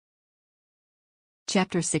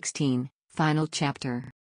Chapter 16, Final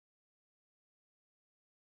Chapter.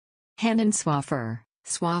 Hannen Swaffer,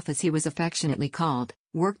 Swaff as he was affectionately called,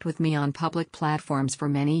 worked with me on public platforms for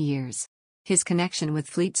many years. His connection with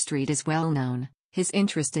Fleet Street is well known. His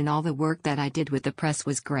interest in all the work that I did with the press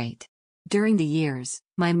was great. During the years,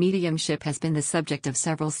 my mediumship has been the subject of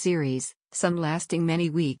several series, some lasting many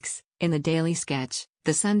weeks, in the Daily Sketch,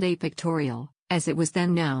 the Sunday Pictorial, as it was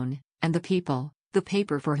then known, and The People, the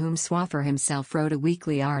paper for whom Swaffer himself wrote a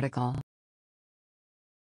weekly article.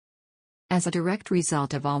 As a direct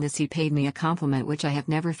result of all this, he paid me a compliment which I have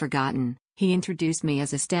never forgotten. He introduced me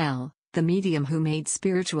as Estelle, the medium who made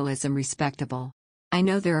spiritualism respectable. I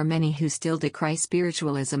know there are many who still decry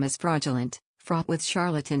spiritualism as fraudulent, fraught with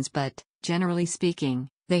charlatans, but, generally speaking,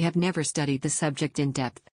 they have never studied the subject in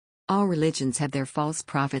depth. All religions have their false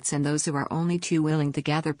prophets and those who are only too willing to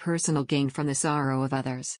gather personal gain from the sorrow of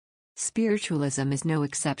others. Spiritualism is no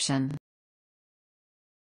exception.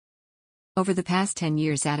 Over the past 10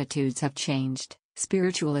 years, attitudes have changed.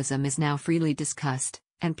 Spiritualism is now freely discussed,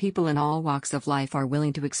 and people in all walks of life are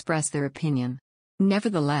willing to express their opinion.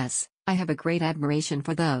 Nevertheless, I have a great admiration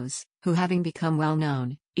for those who, having become well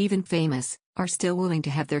known, even famous, are still willing to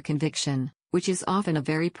have their conviction, which is often a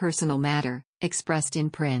very personal matter, expressed in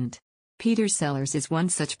print. Peter Sellers is one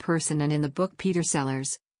such person, and in the book Peter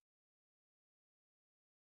Sellers,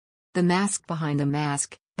 The Mask Behind the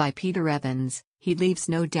Mask, by Peter Evans, he leaves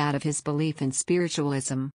no doubt of his belief in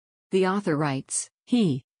spiritualism. The author writes,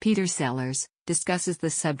 he, Peter Sellers, discusses the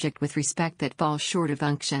subject with respect that falls short of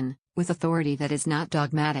unction, with authority that is not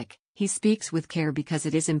dogmatic. He speaks with care because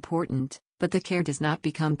it is important, but the care does not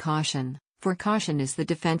become caution, for caution is the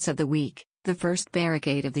defense of the weak, the first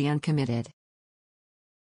barricade of the uncommitted.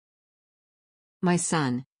 My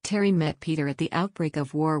son, Terry, met Peter at the outbreak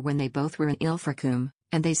of war when they both were in Ilfracombe,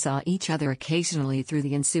 and they saw each other occasionally through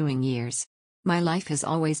the ensuing years. My life has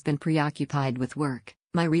always been preoccupied with work,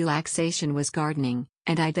 my relaxation was gardening,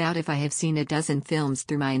 and I doubt if I have seen a dozen films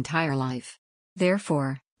through my entire life.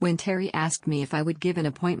 Therefore, when Terry asked me if I would give an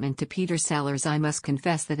appointment to Peter Sellers, I must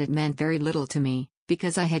confess that it meant very little to me,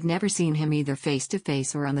 because I had never seen him either face to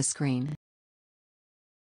face or on the screen.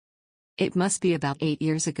 It must be about 8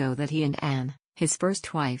 years ago that he and Anne, his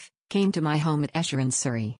first wife, came to my home at Esher in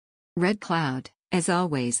Surrey. Red Cloud, as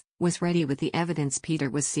always, was ready with the evidence Peter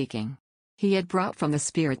was seeking. He had brought from the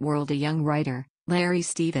spirit world a young writer, Larry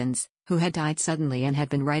Stevens, who had died suddenly and had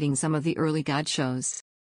been writing some of the early God shows.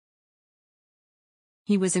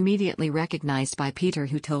 He was immediately recognized by Peter,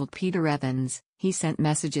 who told Peter Evans he sent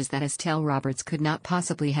messages that Estelle Roberts could not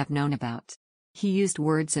possibly have known about. He used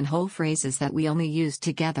words and whole phrases that we only used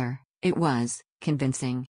together. It was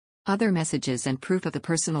convincing. Other messages and proof of a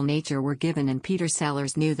personal nature were given, and Peter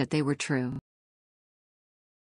Sellers knew that they were true.